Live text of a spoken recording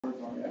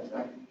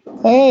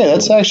Hey,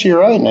 that's actually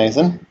right,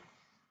 Nathan.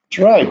 That's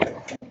right.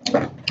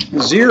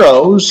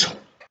 Zeros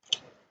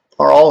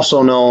are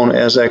also known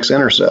as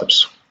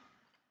x-intercepts.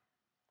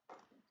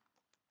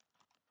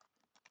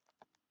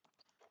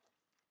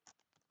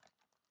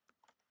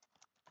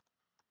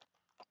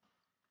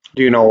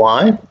 Do you know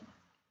why?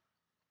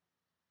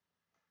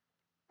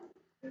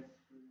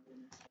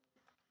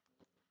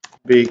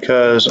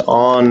 Because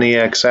on the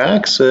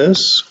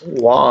x-axis,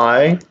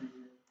 y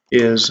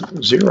is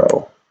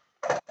 0.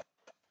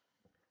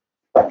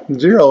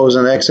 Zeros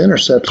and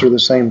x-intercepts are the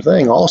same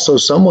thing, also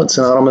somewhat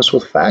synonymous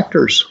with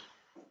factors.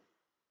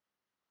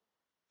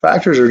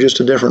 Factors are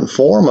just a different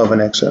form of an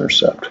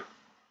x-intercept.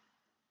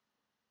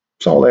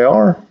 That's all they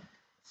are.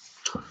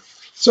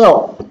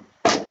 So,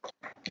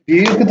 if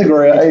you look at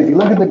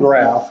the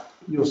graph,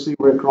 you'll see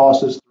where it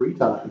crosses 3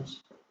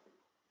 times.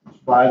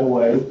 Which, by the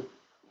way,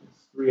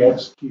 it's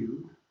 3x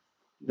cubed.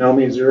 You know how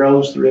many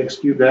zeros 3x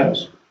cubed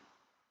has?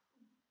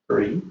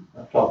 3.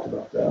 I've talked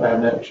about that. I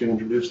haven't actually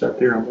introduced that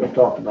theorem, but I've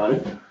talked about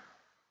it.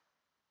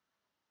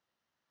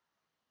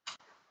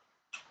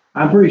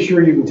 I'm pretty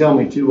sure you can tell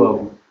me 2 of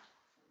them.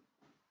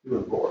 2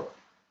 and 4.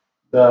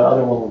 The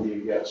other one would be a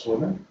guess,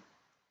 wouldn't it?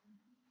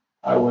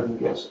 I wouldn't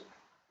guess it.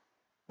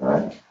 All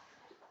right.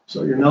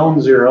 So your known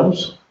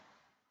zeros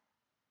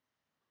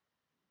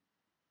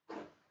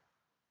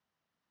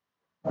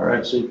are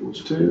x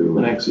equals 2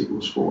 and x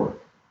equals 4. If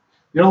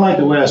you don't like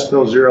the way I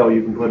spell 0,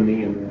 you can put an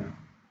E in there.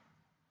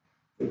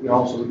 It can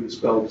also be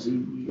spelled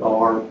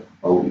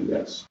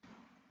Z-E-R-O-E-S.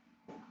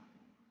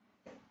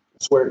 I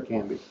swear it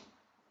can be.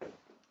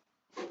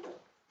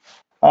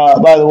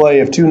 By the way,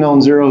 if 2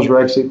 known zeros are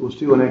x equals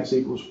 2 and x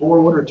equals 4,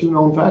 what are 2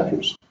 known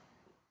factors?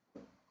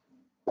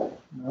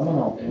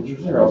 No, those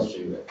are zeros.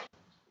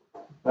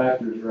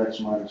 Factors are x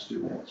minus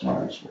 2 and x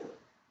minus 4.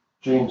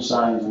 Change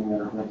signs in the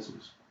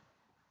interfaces.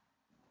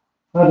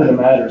 Not that it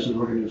matters, because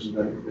we're going to do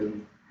synthetic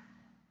division.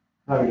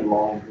 Not going to do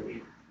long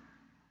division.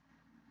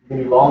 You can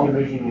do long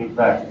division, you need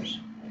factors.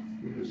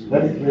 You do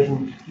synthetic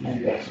division, you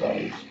need x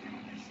values.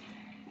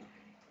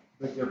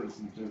 Big difference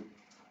in the two.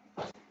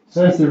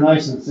 Since they're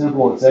nice and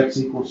simple, it's x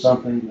equals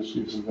something, just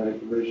do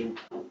synthetic division.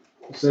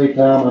 To save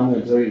time, I'm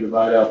going to tell you to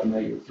divide out the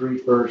 -3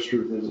 first.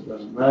 Truth is, it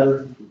doesn't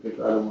matter. You can pick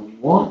either one you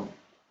want.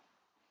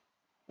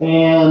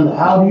 And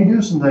how do you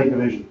do synthetic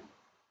division?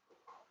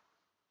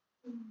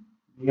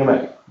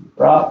 DMA. You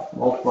drop,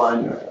 multiply,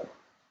 and you add.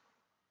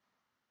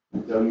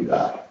 Until you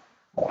die.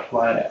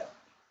 Multiply and add.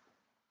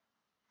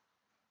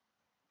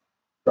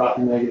 Drop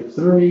your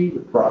 -3, the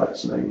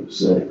product's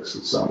 -6,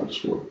 the sum is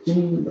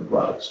 14, the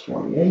product's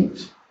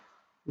 28,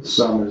 the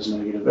sum is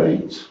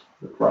 -8,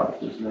 the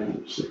product is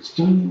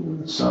 -16,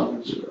 and the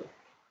sum is 0.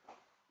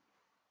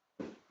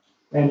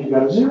 And you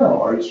got a 0.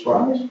 Are you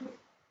surprised?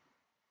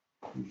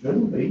 You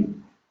shouldn't be,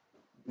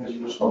 because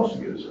you were supposed to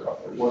get a 0.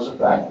 It was a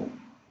factor.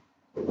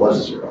 It was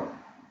a 0.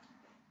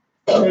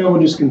 Okay,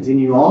 we'll just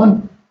continue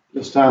on.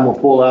 This time we'll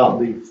pull out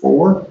the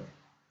 4.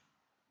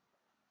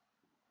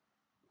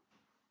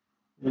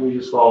 And we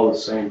just follow the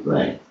same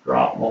thing.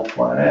 Drop,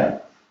 multiply, and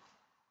add.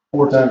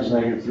 4 times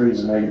 -3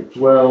 is a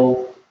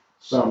 -12.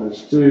 Sum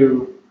is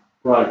 2.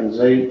 Product is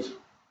 8.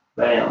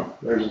 Bam,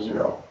 there's a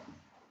 0.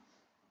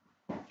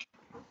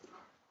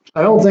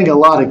 I don't think a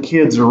lot of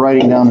kids are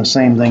writing down the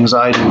same things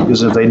I do,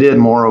 because if they did,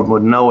 more of them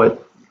would know it.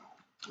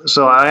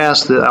 So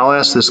I'll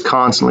ask this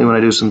constantly when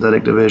I do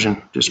synthetic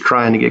division, just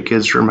trying to get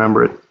kids to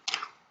remember it.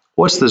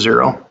 What's the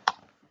 0?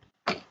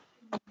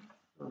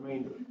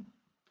 Remainder.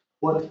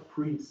 What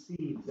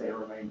precedes a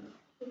remainder?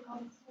 The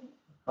constant.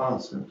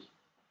 Constant.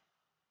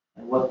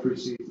 And what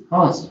precedes the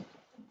constant?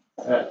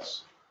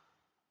 X.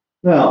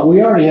 Now,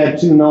 we already had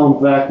 2 known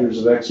factors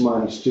of x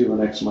minus 2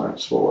 and x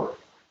minus 4.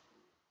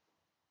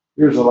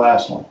 Here's the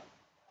last one.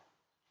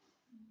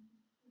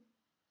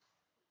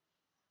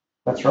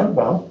 That's right,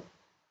 Bob.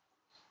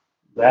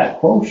 That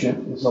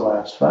quotient is the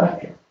last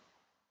factor.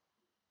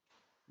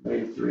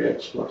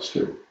 -3x plus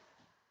 2.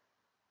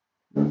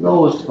 The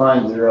goal is to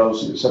find 0,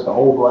 so you set the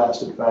whole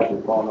blasted factor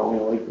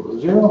polynomial equal to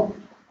 0.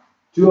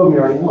 2 of them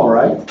you already know,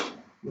 right?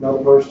 You know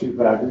the first 2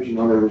 factors, you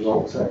know their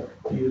result set.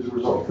 You use the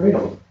result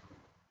trade-off.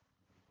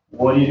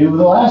 What do you do with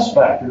the last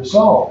factor to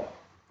solve?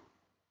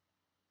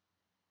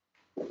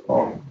 It's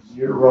called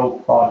 0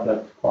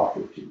 product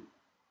property.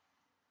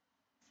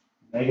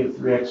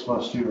 -3x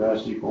plus 2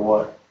 has to equal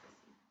what?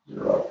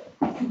 0.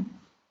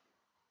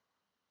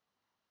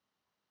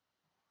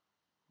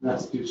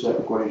 That's a 2-step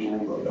equation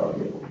anybody ought to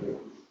be able to do.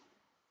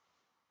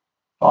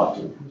 Ought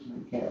to.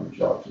 You can't, but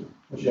you ought to.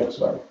 What's your x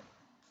value?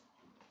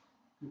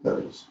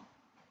 2/3.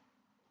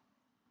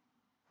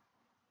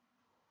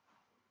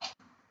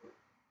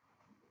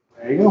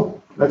 There you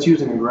go. That's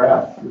using a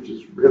graph, which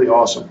is really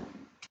awesome.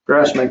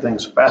 Graphs make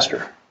things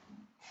faster.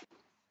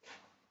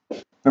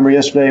 Remember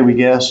yesterday we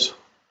guessed,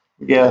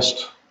 we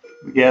guessed,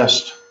 we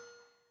guessed,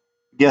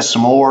 we guessed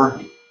some more.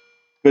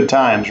 Good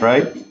times,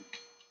 right?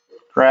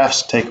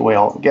 Graphs take away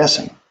all the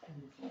guessing.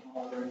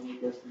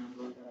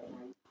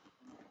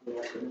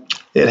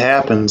 It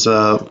happens.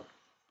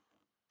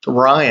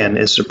 Ryan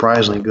is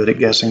surprisingly good at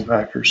guessing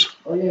factors.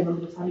 Oh yeah,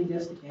 remember the time he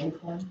guessed the candy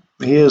corn?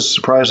 He is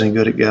surprisingly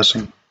good at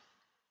guessing.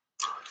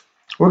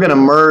 We're going to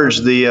merge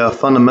the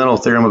fundamental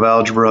theorem of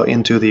algebra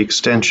into the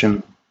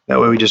extension. That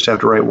way we just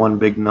have to write one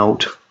big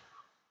note.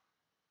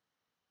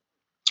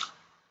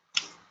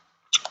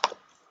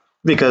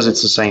 Because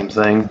it's the same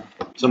thing.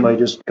 Somebody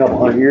just a couple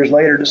hundred years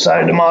later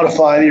decided to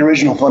modify the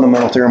original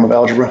fundamental theorem of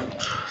algebra.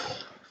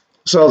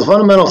 So the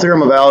fundamental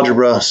theorem of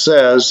algebra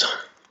says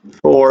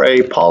for a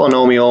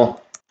polynomial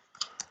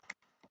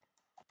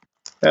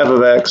f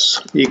of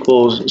x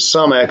equals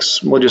some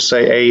x, we'll just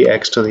say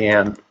ax to the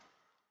n.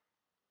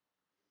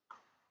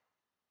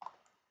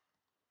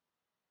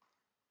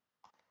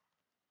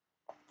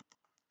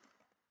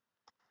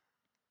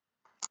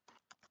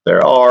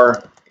 There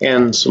are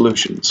n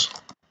solutions.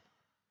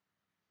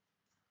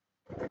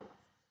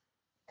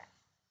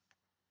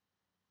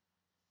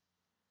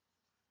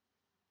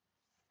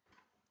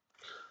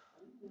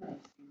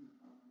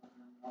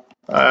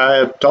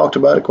 I've talked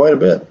about it quite a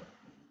bit.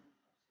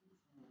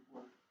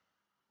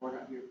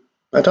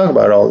 I talk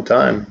about it all the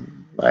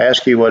time. I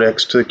ask you what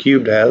x to the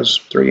cubed has,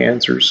 3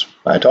 answers.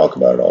 I talk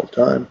about it all the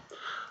time.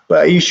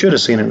 But you should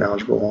have seen it in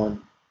Algebra 1.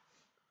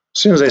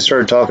 As soon as they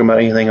started talking about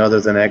anything other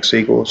than x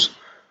equals,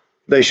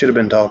 they should have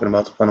been talking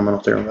about the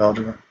fundamental theorem of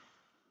algebra.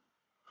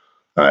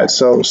 All right,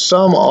 so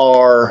some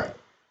are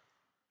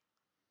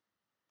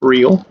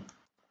real.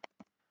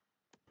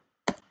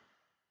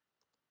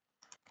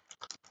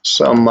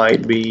 Some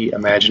might be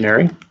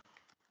imaginary,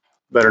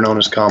 better known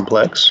as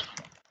complex.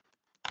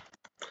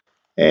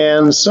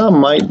 And some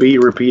might be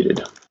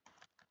repeated.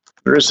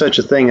 There is such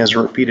a thing as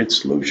a repeated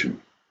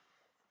solution.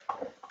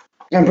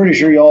 I'm pretty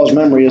sure y'all's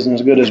memory isn't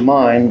as good as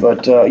mine,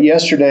 but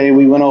yesterday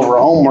we went over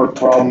a homework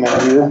problem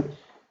in here,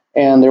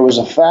 and there was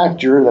a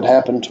factor that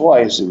happened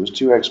twice. It was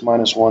 2x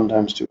minus 1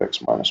 times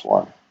 2x minus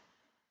 1.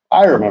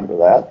 I remember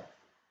that.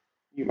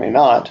 You may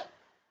not.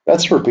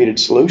 That's a repeated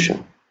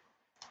solution.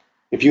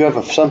 If you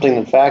have something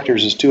that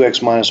factors as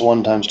 2x minus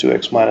 1 times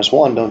 2x minus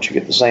 1, don't you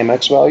get the same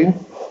x value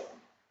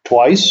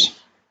twice?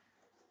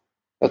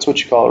 That's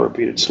what you call a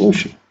repeated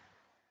solution.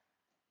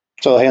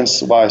 So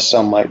hence why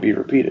some might be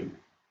repeated.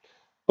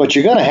 But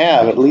you're going to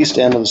have at least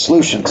n of the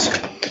solutions.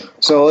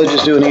 So let's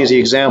just do an easy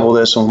example of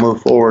this and we'll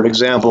move forward.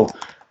 Example,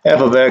 f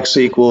of x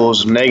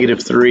equals negative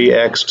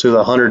 3x to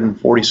the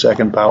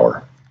 142nd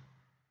power.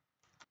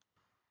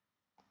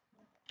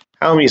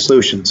 How many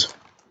solutions?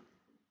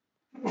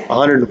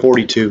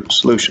 142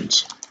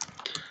 solutions.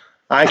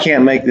 I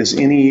can't make this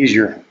any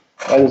easier.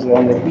 That is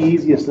one of the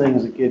easiest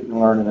things a kid can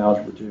learn in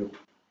Algebra 2.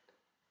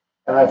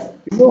 And I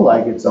feel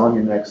like it's on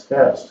your next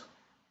test.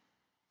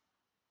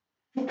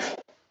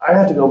 I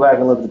have to go back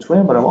and look at the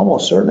twin, but I'm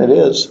almost certain it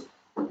is.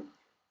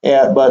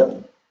 Yeah,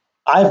 but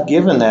I've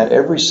given that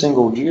every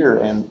single year,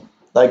 and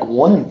like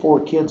 1 in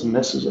 4 kids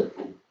misses it.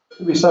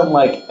 It'd be something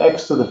like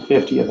x to the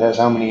 50th has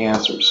how many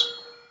answers?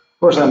 Of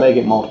course, I make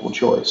it multiple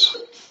choice.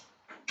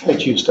 I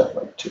choose stuff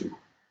like 2.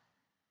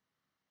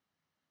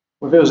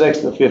 If it was x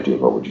to the 50th,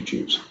 what would you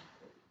choose?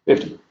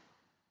 50.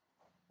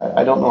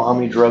 I don't know how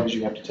many drugs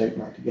you have to take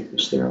not to get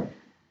this theorem,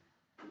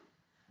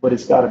 but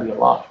it's got to be a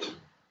lot,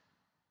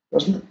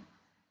 doesn't it?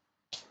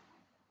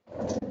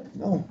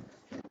 No.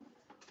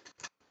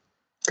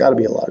 Got to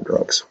be a lot of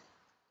drugs.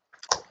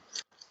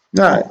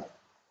 All right.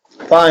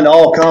 Find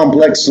all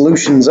complex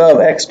solutions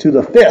of x to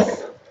the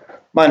 5th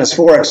minus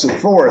 4x to the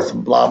 4th,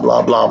 blah,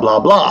 blah, blah, blah,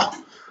 blah.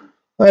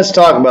 Let's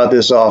talk about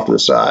this off to the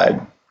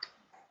side.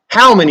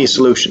 How many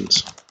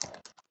solutions?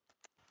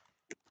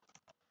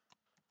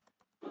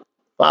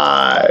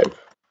 5.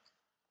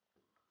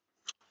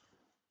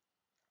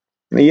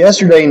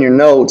 Yesterday in your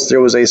notes, there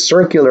was a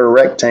circular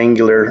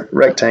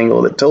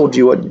rectangle that told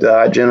you what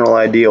the general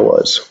idea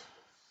was.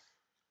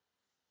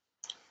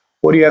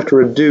 What do you have to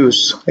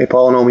reduce a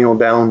polynomial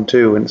down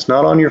to? And it's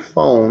not on your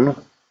phone.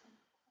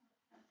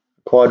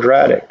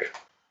 Quadratic.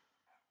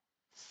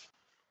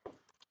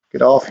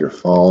 Get off your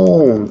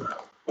phone.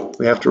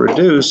 We have to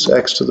reduce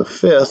x to the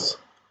 5th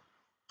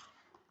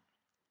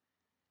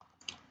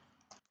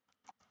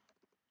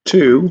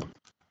to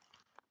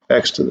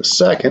x to the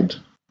 2nd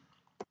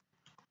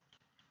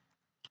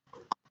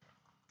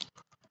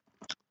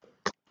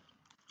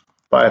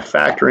by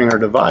factoring or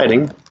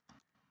dividing.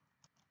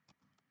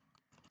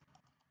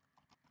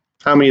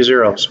 How many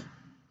zeros?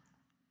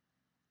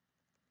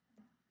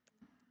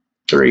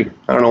 3.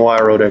 I don't know why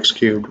I wrote x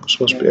cubed. It's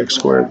supposed to be x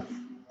squared.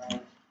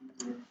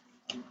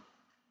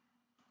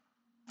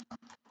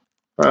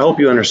 I hope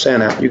you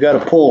understand that. You got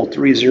to pull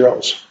 3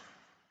 zeros.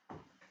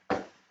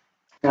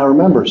 Now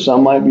remember,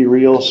 some might be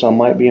real, some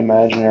might be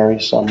imaginary,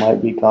 some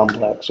might be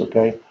complex,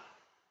 okay?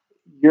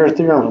 Your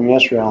theorem from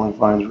yesterday only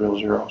finds real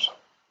zeros.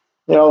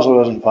 It also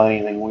doesn't find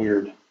anything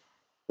weird.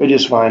 It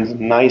just finds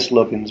nice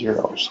looking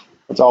zeros.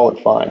 That's all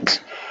it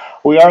finds.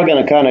 We are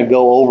going to kind of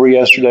go over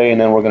yesterday,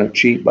 and then we're going to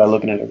cheat by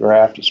looking at a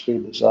graph to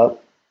speed this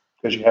up,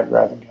 because you have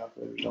graphing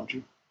calculators, don't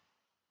you?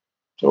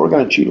 So we're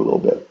going to cheat a little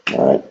bit,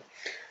 all right?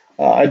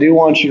 I do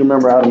want you to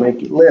remember how to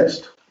make your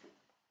list.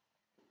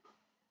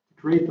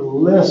 create the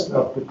list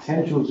of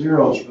potential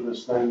zeros for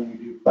this thing,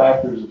 you do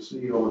factors of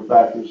C over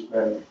factors of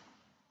A.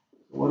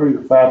 What are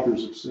your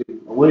factors of C?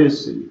 Now, what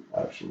is C,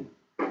 actually?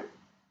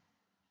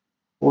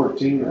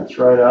 14, that's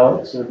right,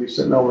 Alex. It's going to be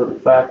sitting over the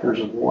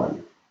factors of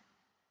 1.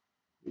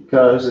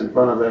 Because in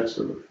front of x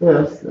to the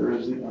 5th, there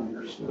is the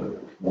understood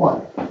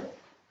 1.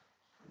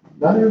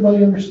 Not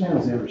everybody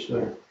understands the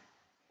understood.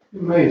 It's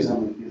amazing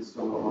how many kids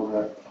still don't know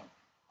that.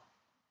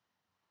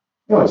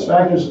 Anyways,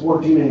 factors of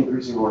 14 in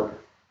increasing order.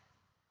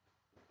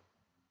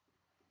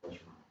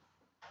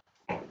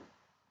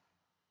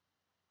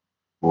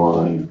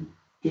 1,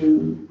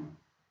 2,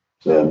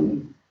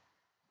 7,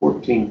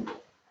 14.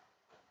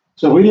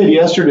 So we did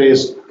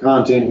yesterday's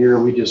content here,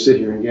 we just sit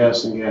here and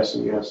guess and guess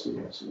and guess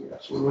and guess and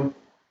guess, wouldn't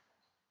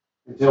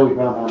we? Until we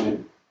found how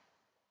many?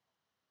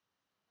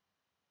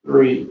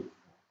 3.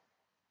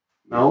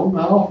 No,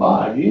 not all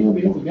 5. You ain't gonna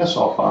be able to guess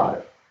all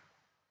 5.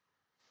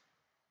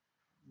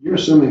 You're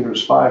assuming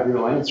there's 5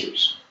 real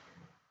answers.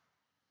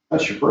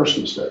 That's your first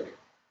mistake.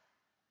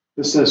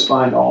 This says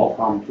find all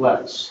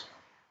complex.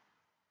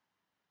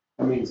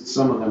 That means that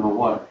some of them are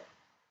what?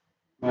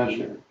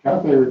 Imaginary.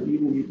 Calculator,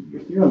 even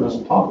your theorem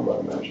doesn't talk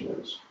about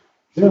imaginaries.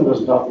 Your theorem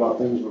doesn't talk about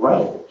things with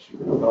radicals.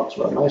 Your theorem talks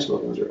about nice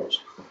looking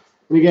zeros.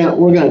 And again,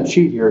 we're going to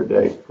cheat here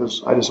today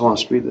because I just want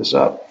to speed this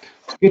up.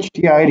 So get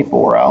your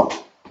TI-84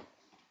 out.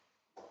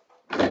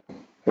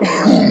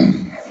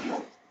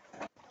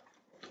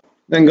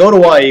 Then go to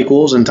y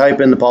equals and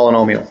type in the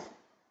polynomial.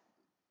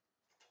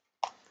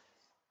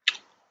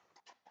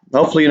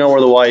 Hopefully you know where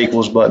the y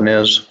equals button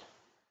is.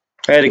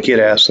 I had a kid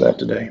ask that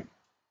today.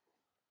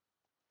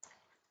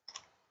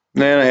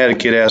 Then I had a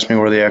kid ask me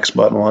where the X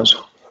button was.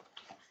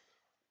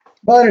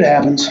 But it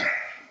happens.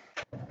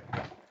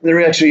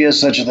 There actually is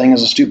such a thing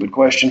as a stupid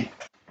question.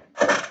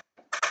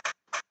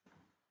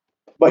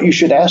 But you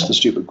should ask the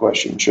stupid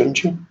question,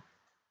 shouldn't you?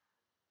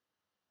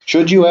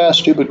 Should you ask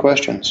stupid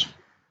questions?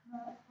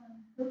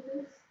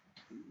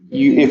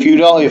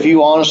 If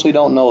you honestly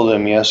don't know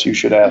them, yes, you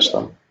should ask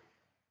them.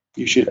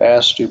 You should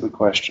ask stupid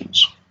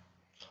questions.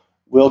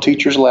 Will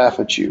teachers laugh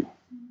at you?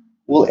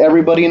 Will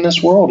everybody in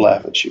this world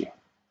laugh at you?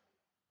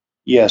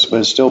 Yes, but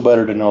it's still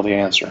better to know the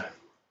answer.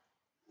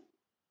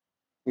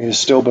 It is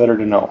still better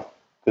to know,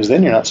 because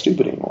then you're not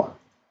stupid anymore.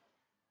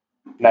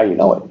 Now you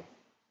know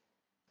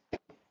it.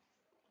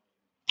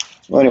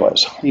 So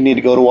anyways, you need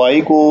to go to y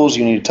equals,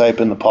 you need to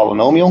type in the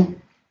polynomial.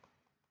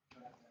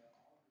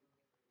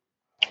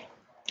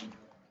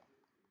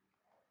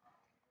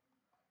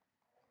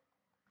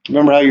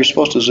 Remember how you're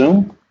supposed to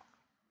zoom?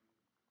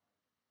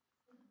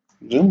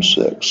 Zoom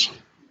 6.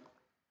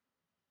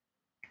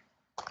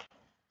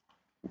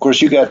 Of course,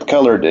 you got the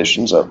color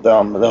editions up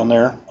down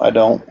there. I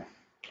don't.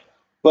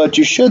 But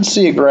you should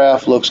see a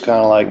graph looks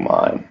kind of like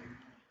mine.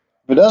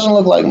 If it doesn't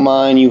look like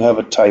mine, you have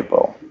a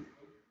typo.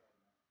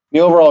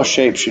 The overall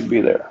shape should be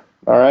there.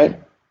 All right?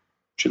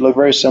 Should look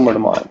very similar to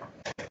mine.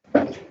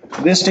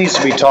 This needs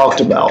to be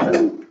talked about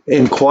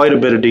in quite a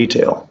bit of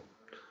detail.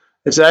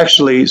 It's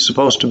actually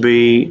supposed to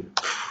be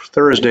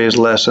Thursday's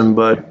lesson,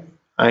 but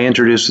I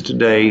introduced it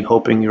today,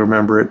 hoping you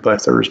remember it by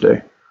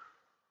Thursday.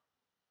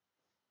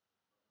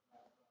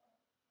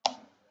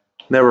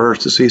 Never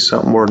hurts to see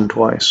something more than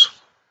twice.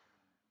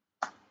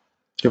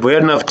 If we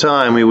had enough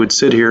time, we would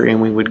sit here and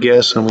we would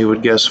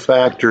guess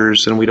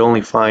factors, and we'd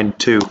only find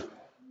 2.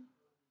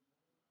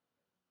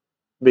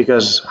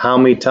 Because how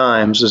many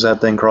times does that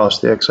thing cross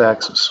the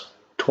x-axis?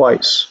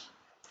 Twice.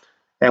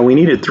 And we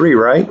needed 3,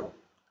 right?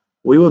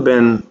 We would have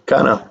been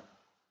kind of,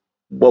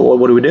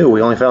 what do we do?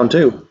 We only found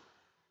 2.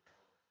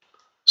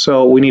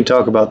 So we need to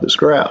talk about this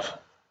graph.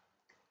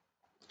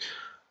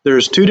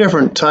 There's 2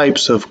 different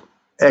types of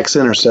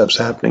x-intercepts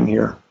happening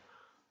here.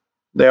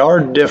 They are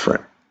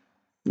different.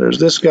 There's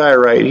this guy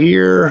right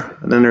here,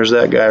 and then there's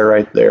that guy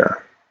right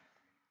there.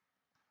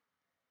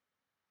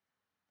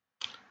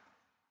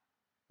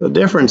 The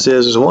difference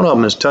is one of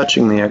them is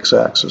touching the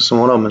x-axis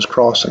and one of them is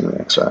crossing the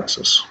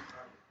x-axis.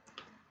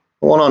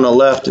 The one on the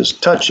left is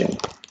touching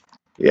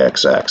the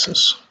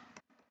x-axis.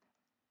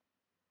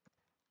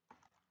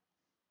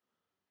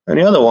 And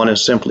the other one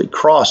is simply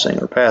crossing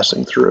or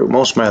passing through.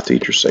 Most math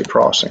teachers say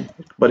crossing,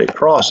 but it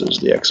crosses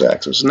the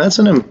x-axis, and that's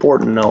an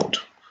important note.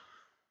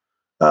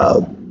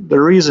 The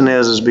reason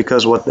is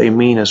because what they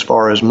mean as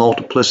far as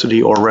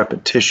multiplicity or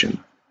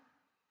repetition.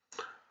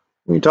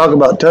 When you talk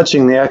about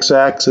touching the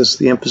x-axis,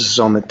 the emphasis is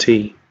on the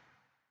t,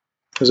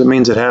 because it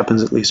means it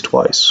happens at least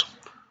twice.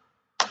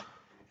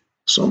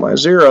 So my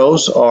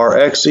zeros are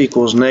x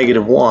equals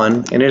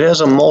 -1, and it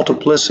has a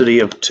multiplicity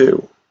of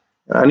 2.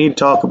 I need to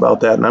talk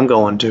about that, and I'm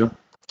going to.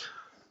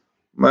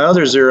 My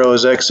other 0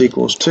 is x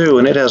equals 2,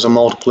 and it has a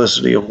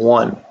multiplicity of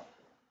 1.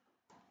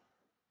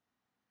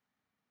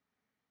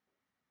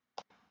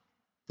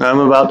 I'm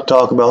about to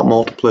talk about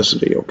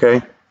multiplicity,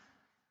 okay?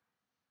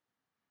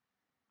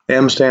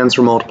 M stands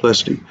for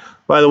multiplicity.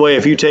 By the way,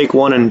 if you take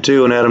 1 and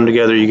 2 and add them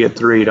together, you get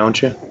 3,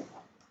 don't you?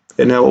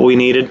 Isn't that what we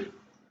needed?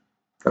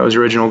 That was the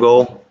original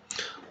goal.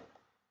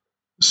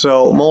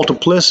 So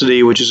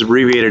multiplicity, which is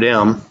abbreviated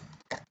M,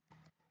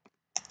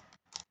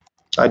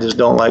 I just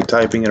don't like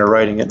typing it or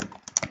writing it.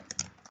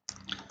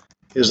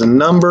 is the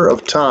number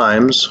of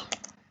times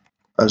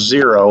a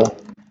zero,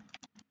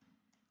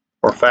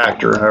 or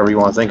factor, however you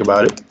want to think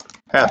about it,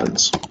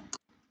 happens.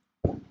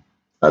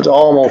 That's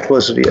all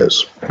multiplicity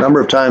is. Number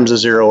of times a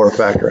zero or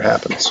factor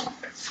happens.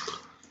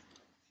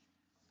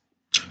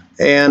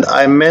 And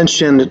I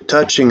mentioned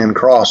touching and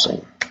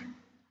crossing.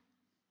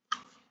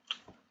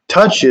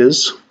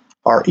 Touches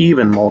are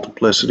even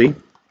multiplicity.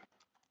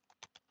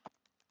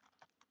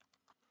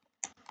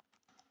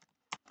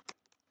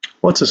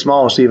 What's the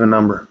smallest even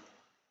number?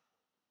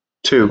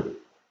 2.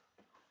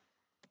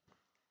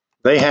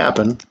 They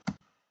happen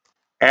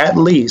at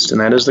least,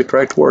 and that is the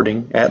correct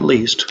wording, at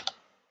least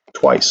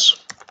twice.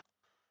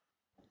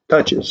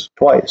 Touches,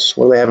 twice.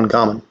 What do they have in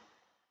common?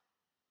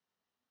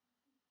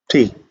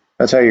 T.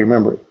 That's how you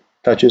remember it.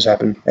 Touches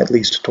happen at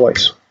least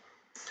twice.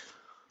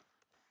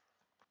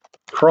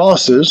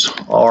 Crosses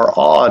are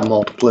odd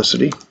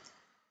multiplicity.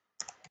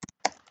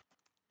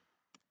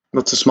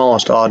 What's the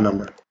smallest odd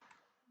number?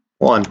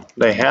 1.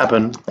 They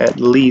happen at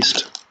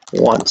least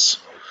once.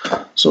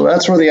 So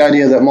that's where the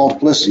idea that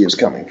multiplicity is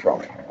coming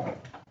from.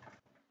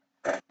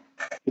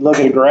 You look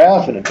at a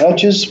graph and it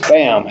touches,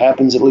 bam,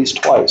 happens at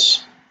least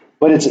twice.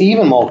 But it's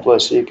even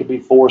multiplicity. It could be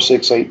 4,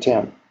 6, 8,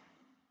 10.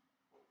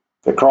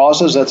 If it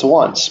crosses, that's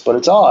once, but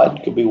it's odd.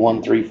 It could be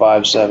 1, 3,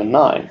 5, 7,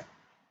 9.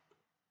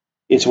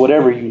 It's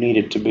whatever you need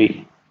it to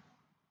be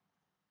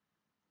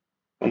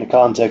in the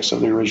context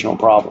of the original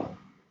problem.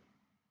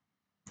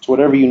 It's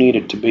whatever you need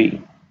it to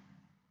be.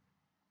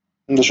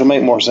 And this will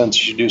make more sense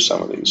as you do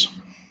some of these.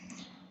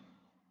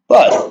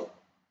 But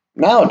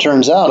now it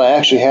turns out I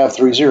actually have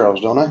 3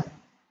 zeros, don't I?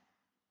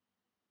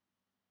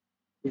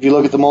 If you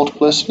look at the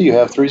multiplicity, you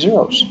have 3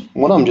 zeros.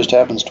 One of them just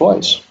happens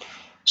twice.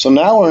 So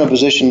now we're in a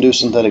position to do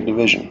synthetic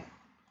division.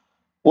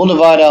 We'll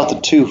divide out the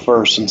 2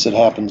 first since it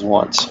happens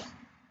once.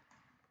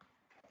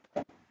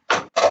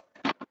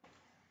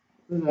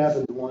 If it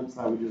happens once,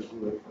 I would just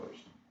do it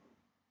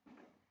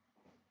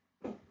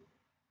first.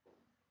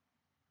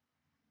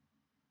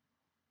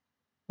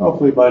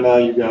 Hopefully by now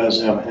you guys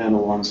have a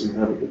handle on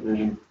synthetic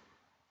division.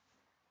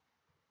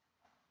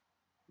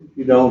 If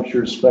you don't,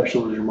 you're as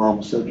special as your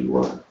mom said you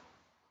were.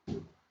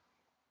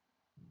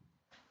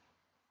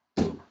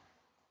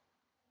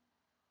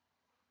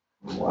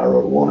 Well, I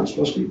wrote 1, it's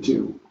supposed to be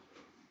 2.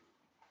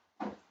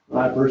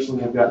 I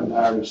personally have gotten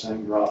tired of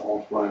saying drop,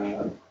 multiply, and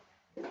add.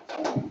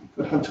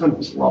 But I've done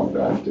this a long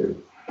time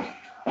too.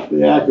 The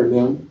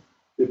acronym,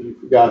 if you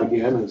forgot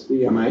again, is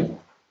DMA.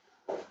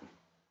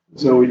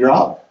 So we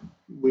drop,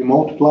 we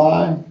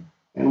multiply,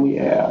 and we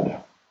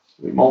add.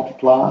 We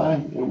multiply,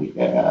 and we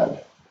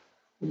add.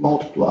 We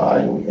multiply,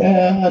 and we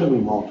add, and we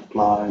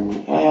multiply, and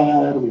we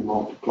add, and we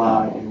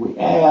multiply, and we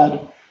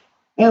add.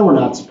 And we're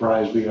not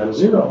surprised we got a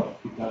 0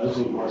 because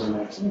it was an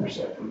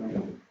x-intercept.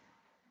 Remember?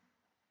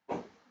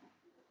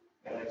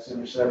 And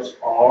x-intercepts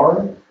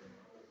are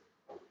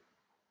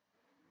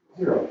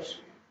zeros.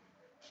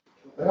 That's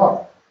what they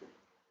are.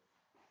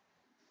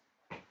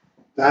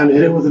 Time to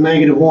hit it with a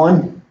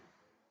 -1.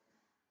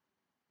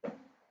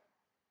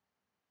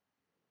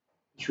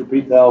 Let's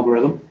repeat the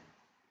algorithm.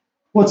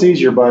 What's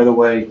easier, by the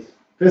way,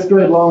 5th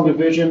grade long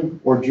division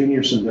or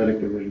junior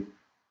synthetic division?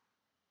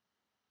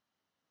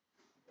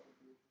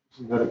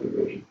 Synthetic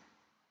division.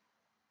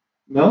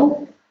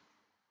 No?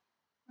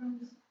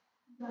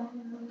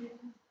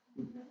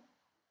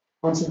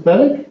 On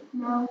synthetic?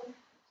 No.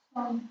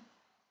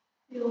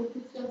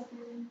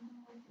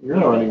 You're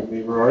not running a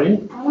fever, are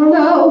you? I don't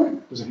know.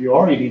 Because if you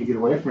are, you need to get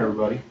away from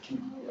everybody.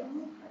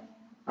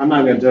 I'm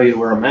not going to tell you to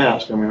wear a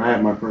mask. I mean, I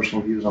have my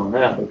personal views on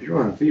that. But if you're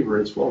running a fever,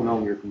 it's well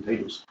known you're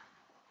contagious.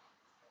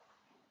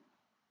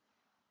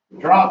 We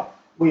drop,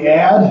 we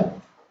add,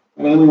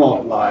 and then we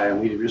multiply.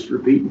 And we just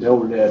repeat until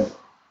we're dead.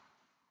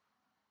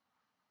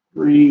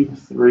 3,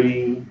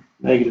 3,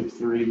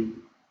 -3,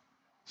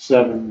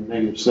 7,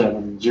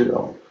 -7,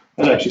 0.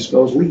 That actually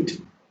spells wheat.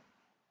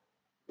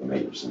 The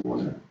negative symbol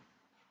in there.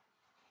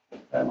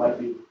 That might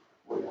be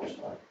what you want to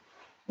start.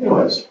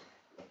 Anyways,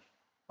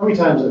 how many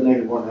times did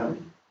 -1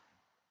 happen?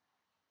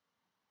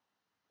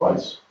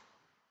 Twice.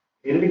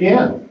 Hit it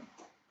again.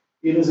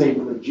 It is a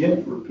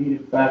legit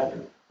repeated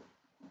factor,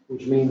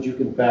 which means you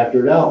can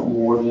factor it out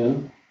more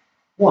than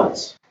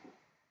once.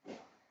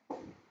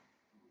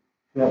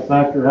 If that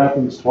factor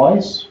happens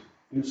twice,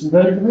 do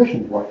synthetic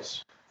division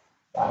twice.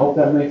 I hope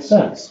that makes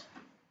sense.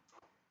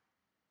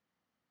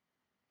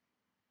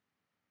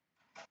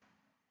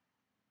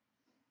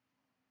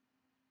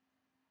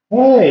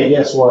 Hey,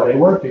 guess what? It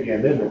worked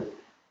again, didn't it?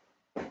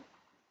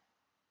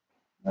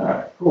 All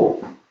right,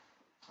 cool.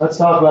 Let's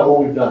talk about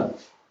what we've done.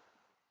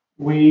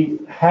 We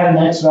had an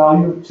x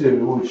value of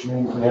 2, which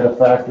means we had a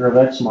factor of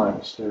x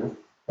minus 2,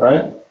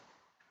 right?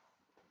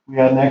 We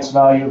had an x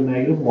value of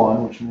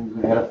 -1, which means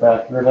we had a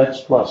factor of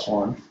x plus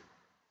 1.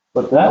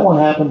 But that one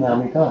happened how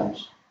many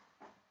times?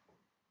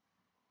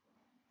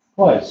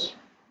 Twice.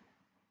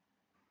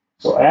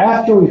 So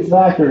after we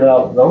factored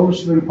out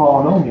those 3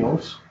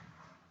 polynomials,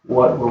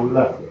 what were we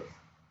left with?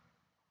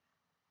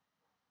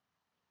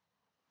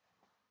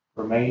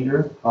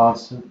 Remainder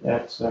constant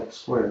x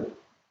squared.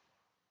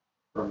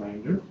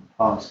 remainder,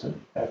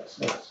 constant, x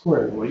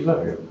squared. What do you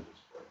got here?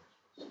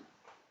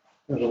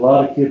 There's a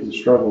lot of kids that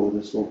struggle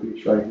with this little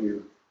piece right here,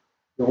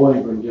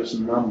 going from just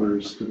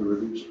numbers to the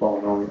reduced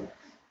polynomial.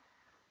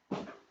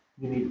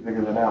 You need to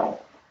figure that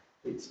out.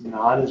 It's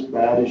not as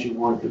bad as you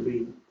want it to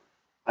be.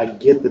 I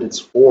get that it's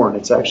foreign.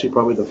 It's actually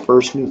probably the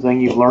first new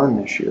thing you've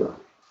learned this year.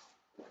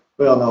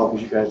 Well, no,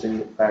 because you guys didn't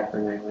get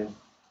factoring anything.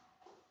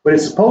 But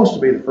it's supposed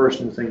to be the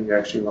first new thing you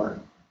actually learn.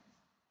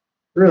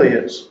 It really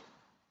is.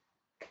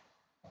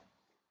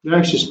 You're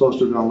actually supposed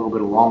to have done a little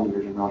bit of long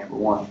division in algebra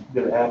 1.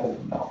 Did it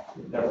happen? No,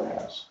 it never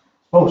has. It's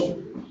supposed to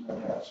be, it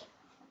never has.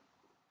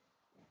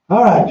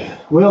 All right,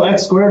 well,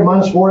 x squared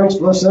minus 4x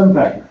plus 7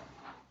 factor.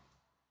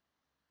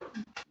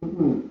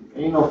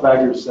 Ain't no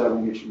factor of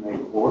 7 gets you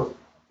negative 4.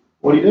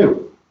 What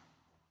do?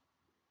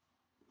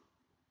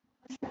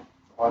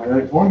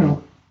 Quadratic formula.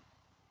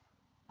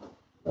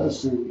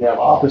 Let's see, we have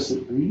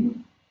opposite b.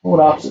 What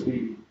would opposite b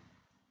be?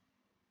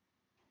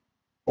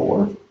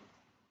 4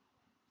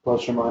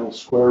 plus or minus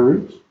square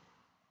root.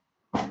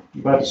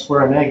 You're about to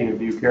square a negative.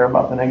 Do you care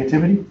about the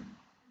negativity?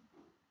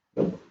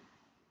 Nope.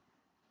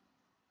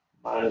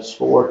 Minus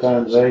 4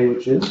 times a,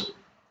 which is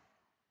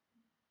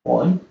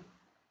 1,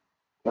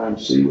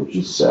 times c, which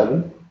is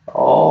 7.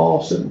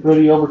 All sitting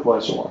pretty over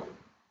twice a 1.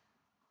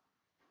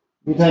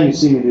 Anytime you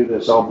see me do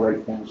this, I'll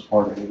break things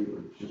apart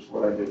immediately. It's just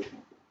what I do.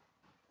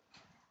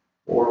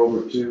 4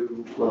 over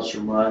 2 plus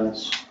or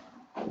minus.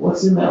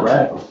 What's in that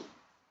radical?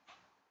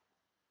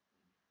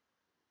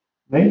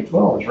 Negative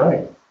 12 is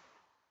right.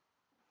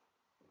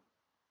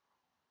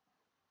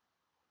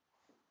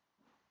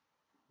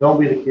 Don't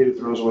be the kid who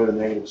throws away the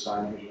negative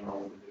sign because you don't know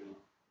what to do.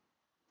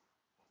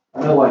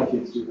 I know why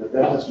kids do that.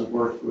 That has to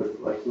work with,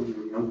 like, when you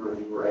were younger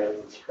and you were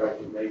adding and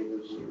subtracting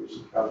negatives and there were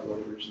some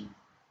calculators. And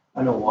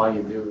I know why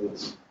you do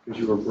it. Because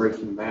you were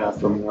breaking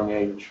math from a young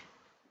age.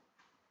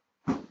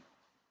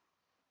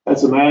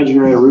 That's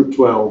imaginary root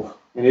 12,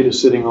 and it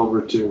is sitting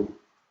over 2.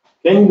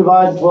 Can you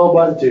divide 12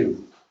 by the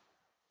 2?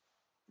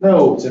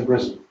 No, it's in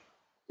prison.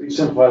 So you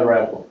simplify the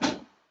radical.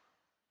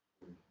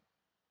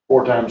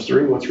 4 times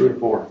 3, what's root of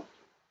 4?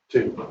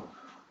 2.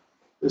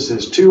 This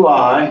is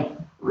 2i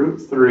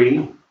root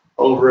 3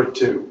 over a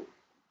 2.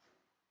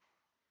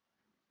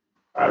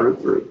 I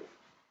root 3.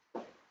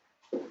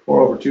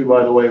 4 over 2,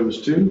 by the way,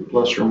 was 2,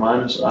 plus or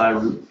minus I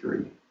root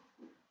 3.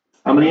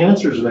 How many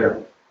answers are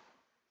there?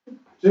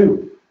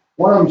 2.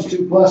 One of them is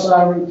 2 plus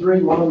I root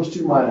 3, one of them is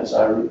 2 minus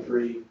I root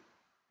 3.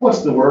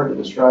 What's the word that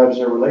describes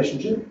their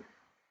relationship?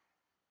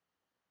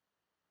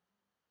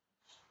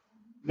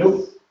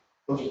 Nope.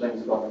 Those are things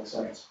that don't make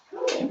sense.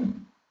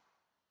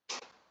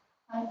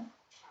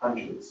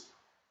 Conjugates.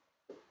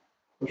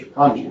 Those are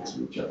conjugates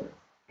of each other.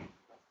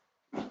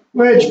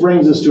 Which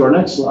brings us to our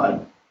next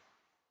slide.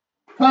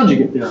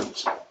 Conjugate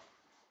theorems.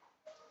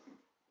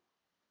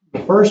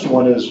 The first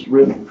one is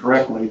written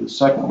correctly, the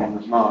second one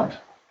is not. It's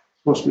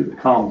supposed to be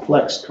the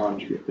complex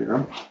conjugate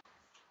theorem.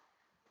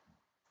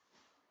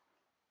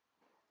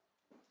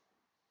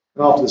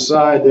 And off to the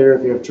side there,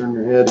 if you have to turn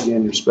your head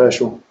again, you're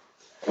special.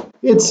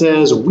 It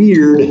says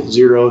weird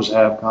zeros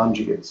have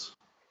conjugates.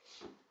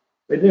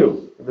 They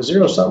do. If a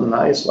zero is something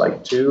nice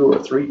like 2 or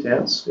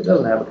 3/10, it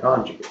doesn't have a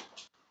conjugate.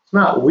 It's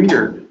not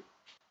weird.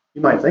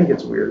 You might think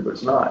it's weird, but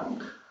it's not.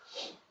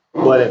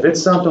 But if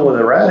it's something with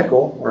a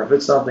radical, or if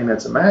it's something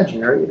that's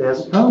imaginary, it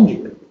has a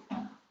conjugate.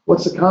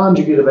 What's the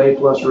conjugate of a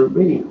plus root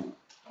b?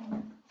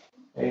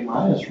 A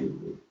minus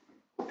root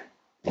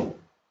b.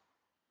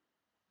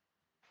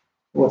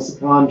 What's the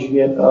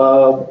conjugate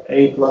of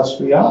a plus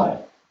bi?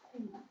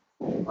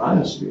 A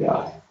minus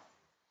bi.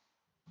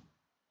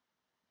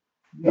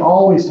 They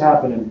always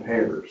happen in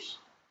pairs.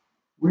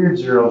 Weird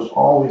zeros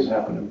always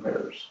happen in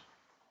pairs.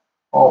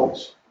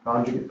 Always.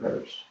 Conjugate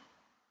pairs.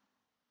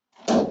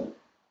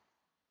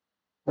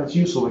 That's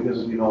useful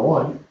because if you know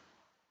one,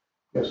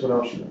 guess what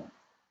else you know?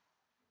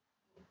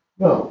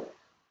 No.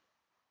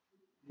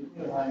 It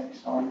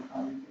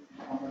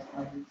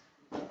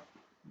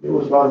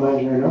was about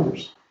imaginary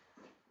numbers.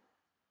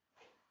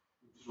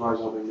 Which is why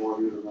something more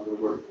of you than another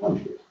word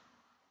conjugate.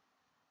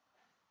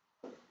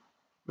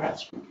 Math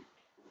speak.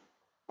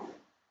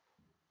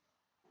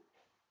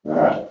 All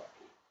right.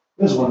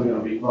 This one's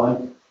going to be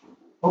fun.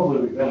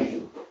 Hopefully we finish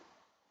it.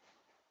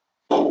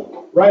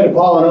 Write a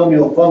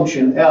polynomial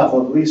function f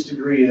of least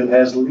degree that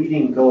has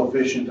leading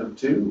coefficient of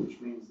 2, which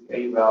means the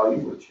a value,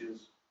 which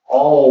is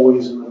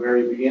always in the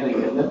very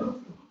beginning, isn't it?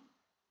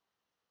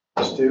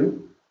 It's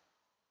 2.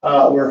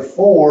 Where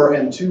 4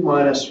 and 2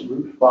 minus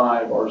root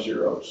 5 are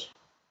zeros.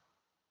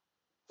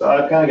 So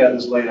I've kind of got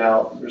this laid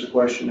out. There's a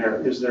question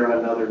there. Is there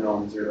another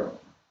non-zero?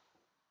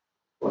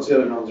 What's the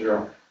other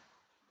non-zero?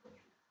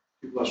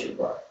 2 plus root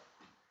 5.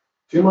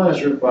 2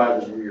 minus root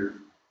 5 is weird.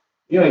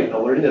 You don't even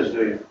know what it is,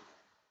 do you?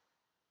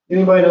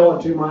 Anybody know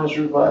what 2 minus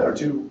root 5, or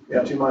 2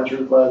 minus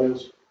root 5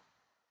 is?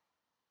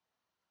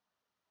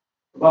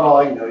 About all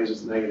I can tell you is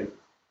it's negative.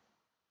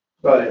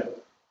 That's about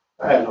it.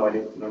 I have no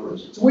idea what the number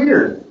is. It's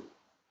weird.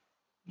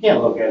 You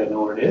can't look at it and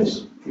know what it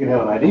is. You can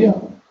have an idea.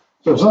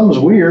 So if something's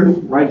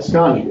weird, write its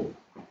conjugate.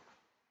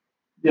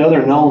 The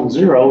other known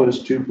zero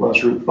is 2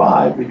 plus root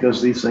 5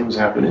 because these things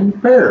happen in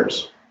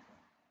pairs.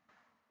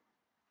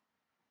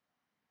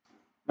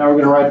 Now we're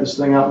going to write this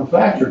thing out in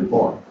factored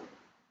form.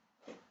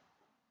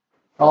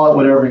 Call it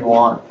whatever you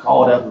want.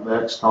 Call it f of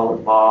x, call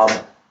it Bob.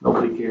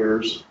 Nobody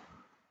cares.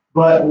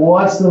 But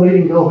what's the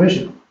leading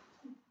coefficient?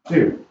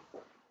 2.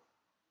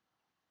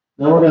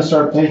 Then we're going to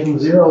start taking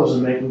zeros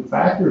and making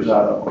factors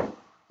out of them.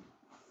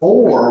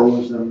 4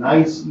 was a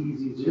nice,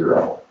 easy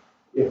zero.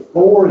 If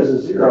 4 is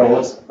a zero,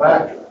 what's the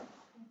factor?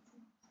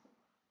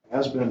 It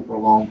has been for a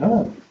long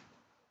time.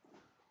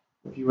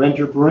 If you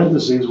enter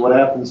parentheses, what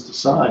happens to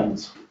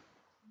signs?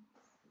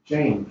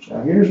 Change.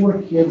 Now here's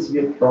where kids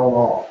get thrown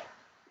off.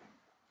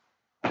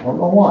 I don't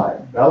know why.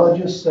 Bella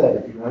just said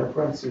if you enter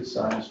parentheses,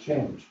 signs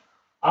change.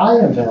 I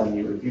am telling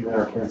you if you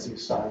enter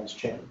parentheses, signs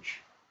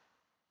change.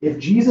 If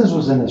Jesus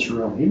was in this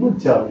room, he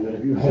would tell you that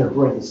if you enter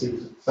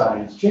parentheses,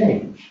 signs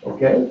change.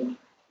 Okay?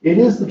 It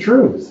is the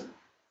truth.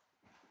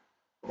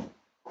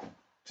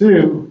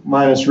 2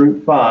 minus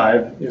root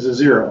 5 is a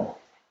 0.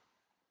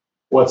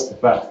 What's the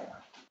factor?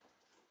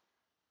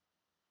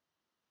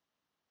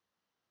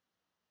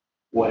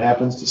 What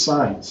happens to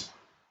signs?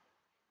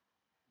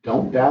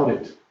 Don't doubt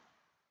it.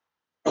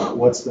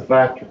 What's the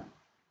factor?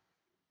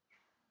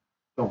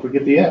 Don't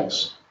forget the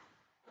x.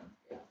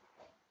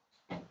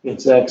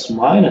 It's x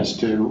minus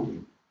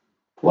 2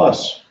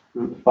 plus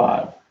root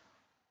 5.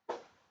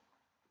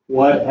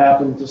 What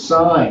happened to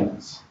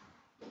signs?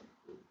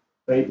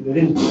 They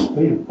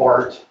didn't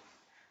part.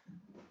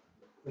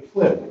 They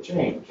flipped, they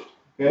changed.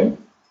 Okay?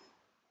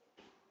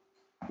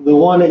 The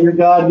one that your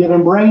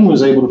God-given brain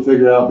was able to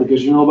figure out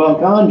because you know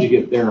about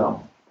conjugate theorem.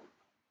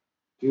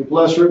 2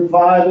 plus root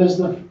 5 is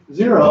the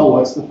 0.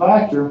 What's the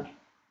factor?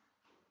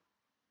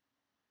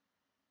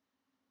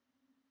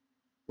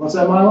 What's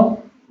that,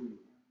 Milo?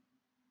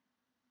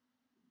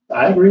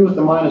 I agree with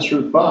the minus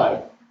root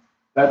 5.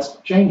 That's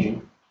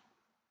changing.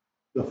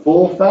 The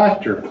full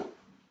factor.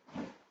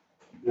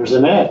 There's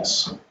an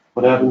x.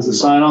 What happens to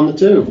sign on the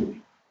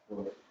 2?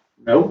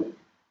 Nope.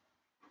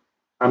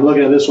 I'm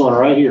looking at this one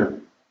right here.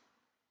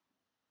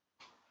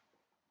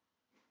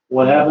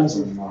 What happens?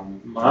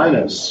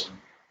 Minus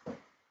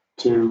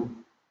 2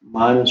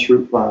 minus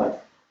root 5.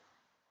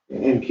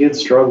 And kids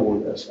struggle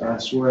with this. I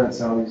swear that's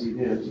how easy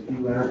it is. If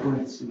you enter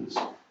parentheses,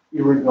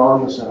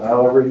 regardless of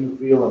however you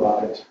feel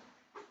about it,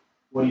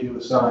 what do you do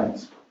with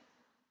signs?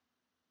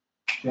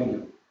 Change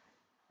it.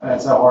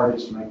 That's how hard it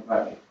is to make a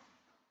factor.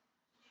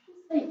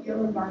 Say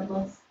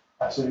irregardless.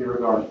 I said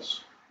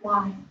irregardless.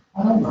 Why?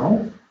 I don't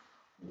know.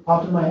 It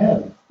popped in my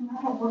head.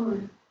 Not a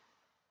word.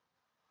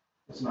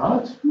 It's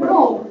not?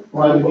 No.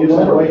 Well, I've been using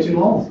it way too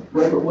long.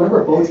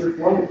 Whatever boats your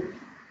float.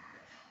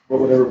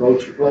 Whatever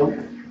boats your float.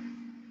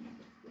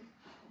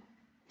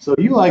 So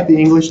you like the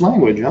English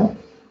language, huh?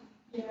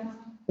 Yeah.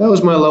 That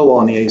was my low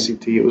on the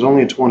ACT. It was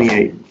only a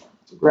 28.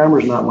 So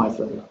grammar's not my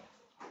thing.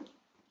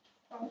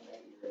 Don't say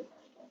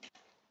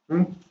irregardless.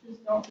 Hmm?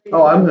 Just don't say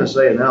Oh, I'm going to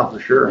say it now for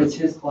sure. It's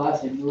his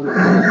class, and you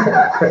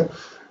would.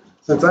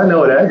 Since I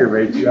know it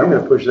aggravates you, I'm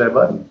going to push that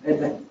button.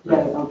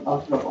 Yeah,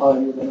 I'll still follow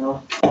you, but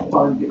now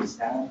I'm getting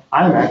stabbed.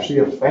 I'm actually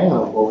a fan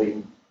of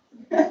bullying.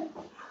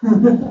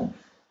 Put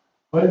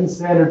it in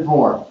standard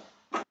form.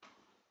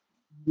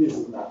 This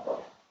is not fun.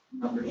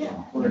 Numbers.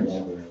 Yeah. Words.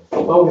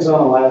 So focus on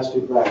the last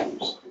two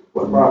factors.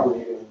 What property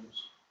are you going to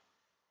use?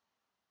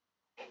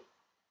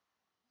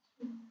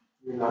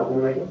 You're not going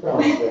to make a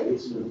frown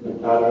face. You're going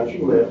to dot out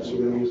your lips. You're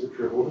going to use the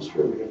triple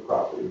distributive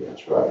property.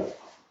 That's right.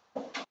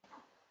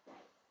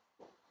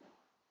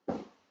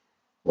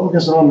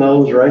 Focus on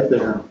those right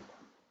there.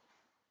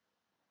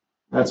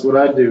 That's what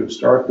I do.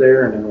 Start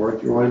there and then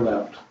work your way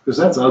left. Because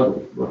that's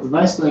ugly. But the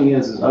nice thing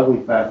is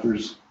ugly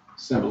factors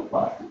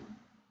simplify.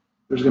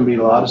 There's going to be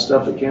a lot of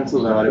stuff that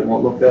cancels out. It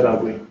won't look that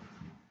ugly.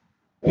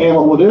 And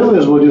what we'll do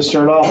is we'll just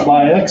start off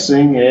by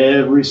xing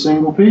every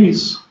single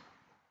piece.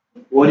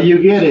 What do you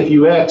get if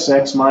you x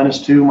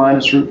minus 2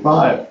 minus root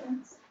 5?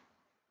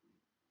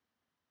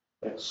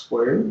 X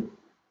squared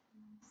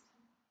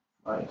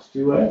minus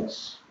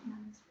 2x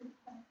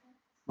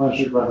minus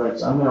root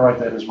 5x. I'm going to write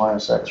that as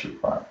minus x root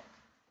 5.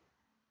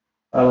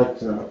 I like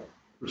to,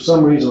 for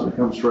some reason when it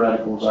comes to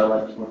radicals, I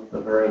like to put the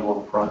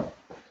variable in front.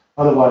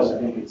 Otherwise, I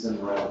think it's in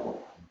the radical.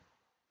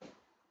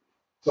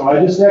 So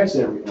I just x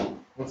everything.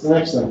 What's the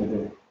next thing to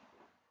do?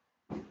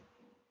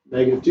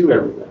 Negative 2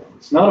 everything.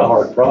 It's not a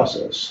hard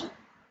process.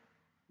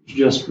 It's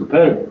just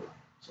repetitive.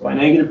 So I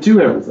negative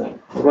 2 everything.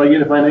 What do I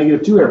get if I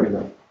negative 2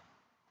 everything?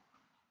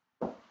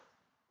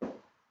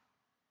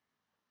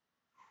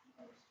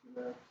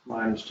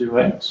 Minus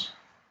 2x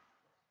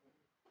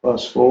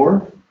plus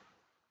 4.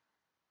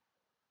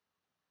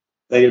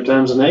 Negative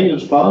times a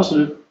negative is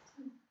positive.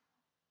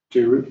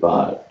 2 root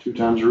 5. 2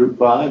 times root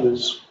 5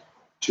 is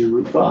 2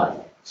 root 5.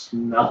 It's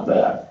not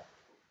bad.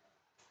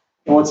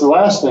 And what's the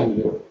last thing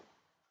to do?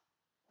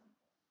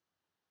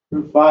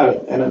 Root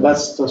 5, and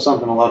that's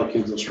something a lot of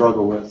kids will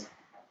struggle with,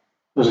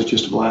 because it's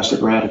just a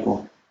blasted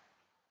radical.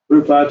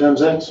 Root 5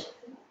 times x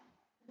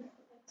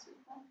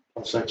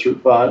plus x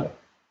root 5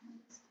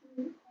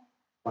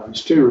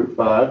 minus 2 root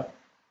 5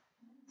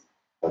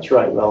 That's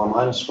right, Bella,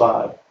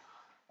 -5.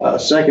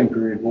 Second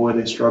period, boy,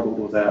 they struggled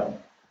with that.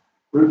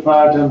 Root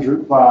 5 times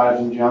root 5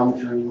 in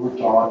geometry, we're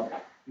taught.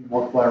 You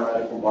multiply a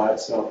radical by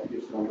itself, you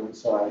get the number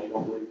inside. You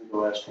don't believe me,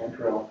 go ask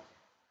Cantrell.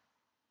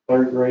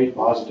 Third grade,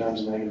 positive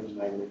times negative is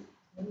negative.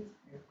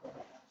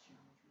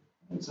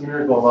 It's a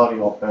miracle a lot of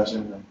y'all pass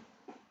anything.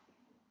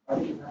 I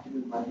think you have to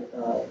do my,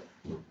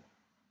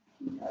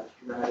 key test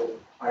to rattle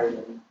higher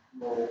than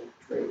normal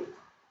trade.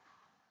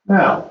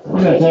 Now,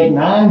 we're gonna take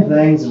 9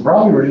 things and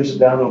probably reduce it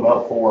down to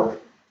about 4.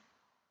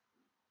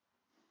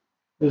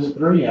 Is it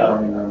 3? I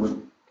don't even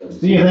remember.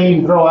 See anything you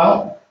can throw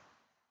out?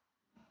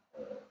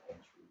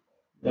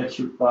 X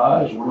root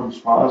 5, one of them's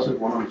positive,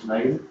 one of them's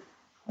negative.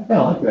 I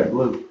kinda like that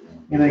blue.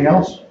 Anything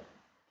else?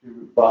 2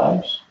 root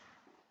 5s,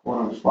 one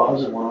of them's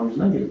positive, one of them's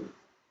negative.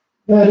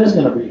 Yeah, it is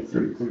gonna be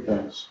three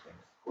things.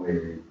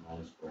 Squared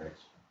minus squared.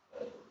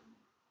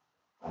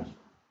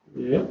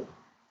 Yep.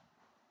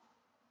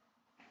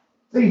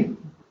 See,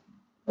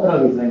 what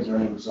other things are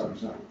in the sum?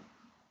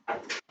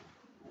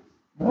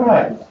 All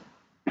right,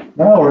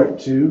 now we're at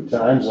 2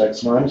 times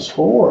x minus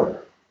 4.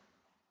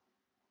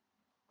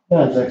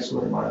 Times x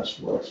squared minus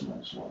 4x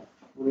minus 1.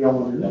 What do y'all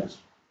want to do next?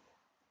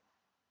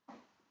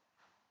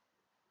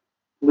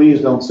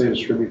 Please don't say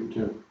distribute the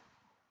 2.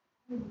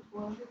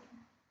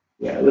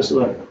 Yeah, this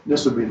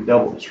would be the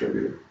double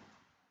distributor.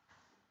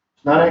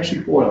 It's not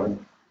actually FOIL.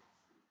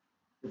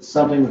 It's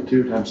something with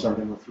 2 times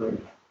something with 3.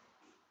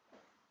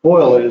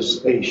 FOIL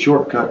is a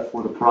shortcut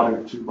for the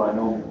product of 2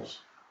 binomials.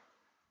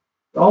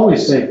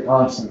 Always save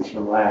constants for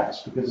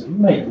last, because if you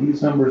make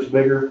these numbers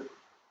bigger,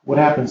 what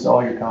happens to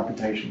all your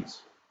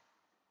computations?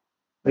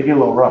 They get a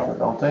little rougher,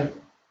 don't they?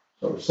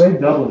 So save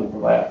doubling for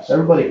last.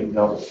 Everybody can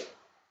double.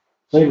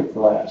 Save it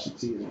for last.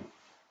 It's easy.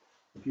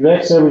 If you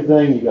x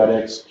everything, you got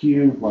x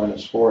cubed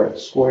minus 4x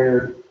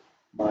squared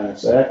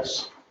minus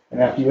x. And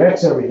after you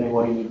x everything,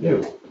 what do you need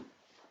to do?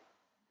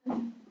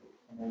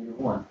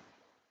 -1.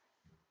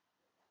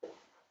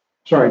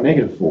 Sorry,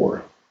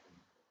 -4.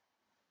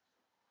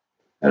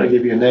 That'll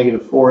give you a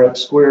 -4x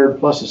squared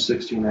plus a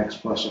 16x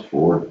plus a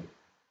 4.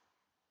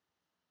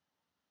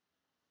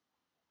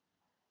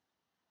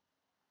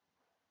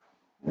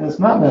 And it's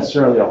not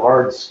necessarily a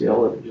hard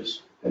skill, it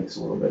just takes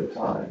a little bit of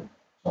time.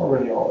 It's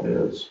already all it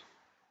is.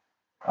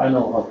 I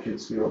know how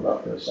kids feel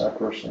about this. I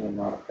personally am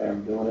not a fan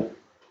of doing it,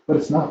 but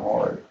it's not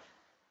hard.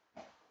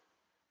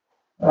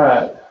 All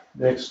right,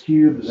 the x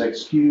cubed is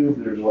x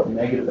cubed. There's what,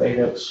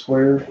 -8x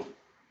squared?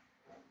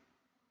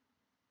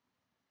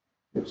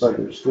 Looks like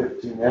there's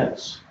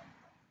 15x.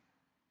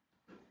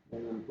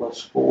 And then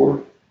plus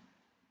 4.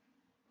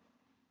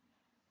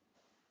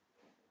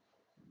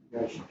 You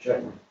guys should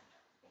check them.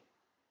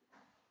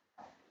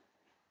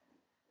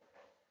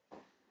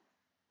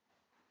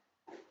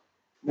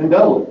 Then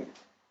double it.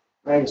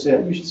 Like I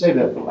said, you should save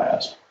that for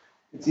last.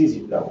 It's easy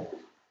to double.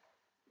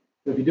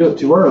 If you do it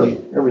too early,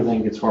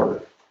 everything gets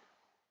harder.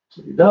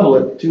 So if you double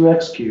it,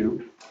 2x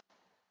cubed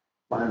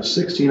minus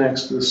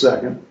 16x to the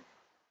second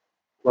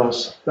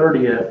plus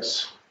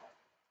 30x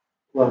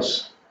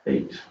plus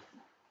 8.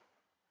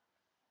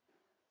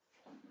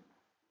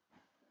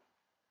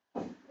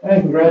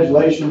 And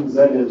congratulations,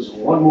 that is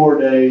one more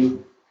day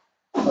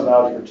of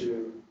Algebra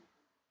 2,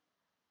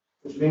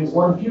 which means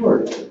one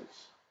fewer days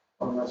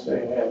on this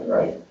day ahead,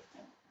 right?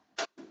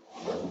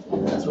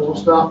 And that's where we'll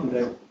stop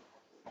today.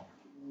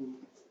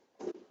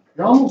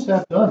 You're almost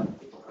half done.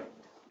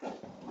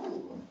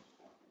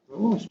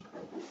 Almost.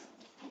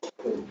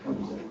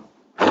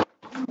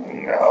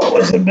 Oh,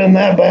 has it been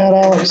that bad,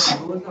 Alex?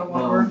 What was that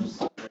one word?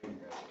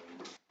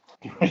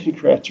 You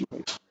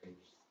graduate.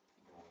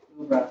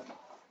 What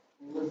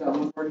was that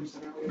one word you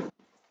said earlier?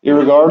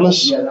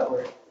 Irregardless? Yeah, that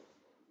word.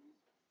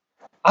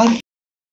 I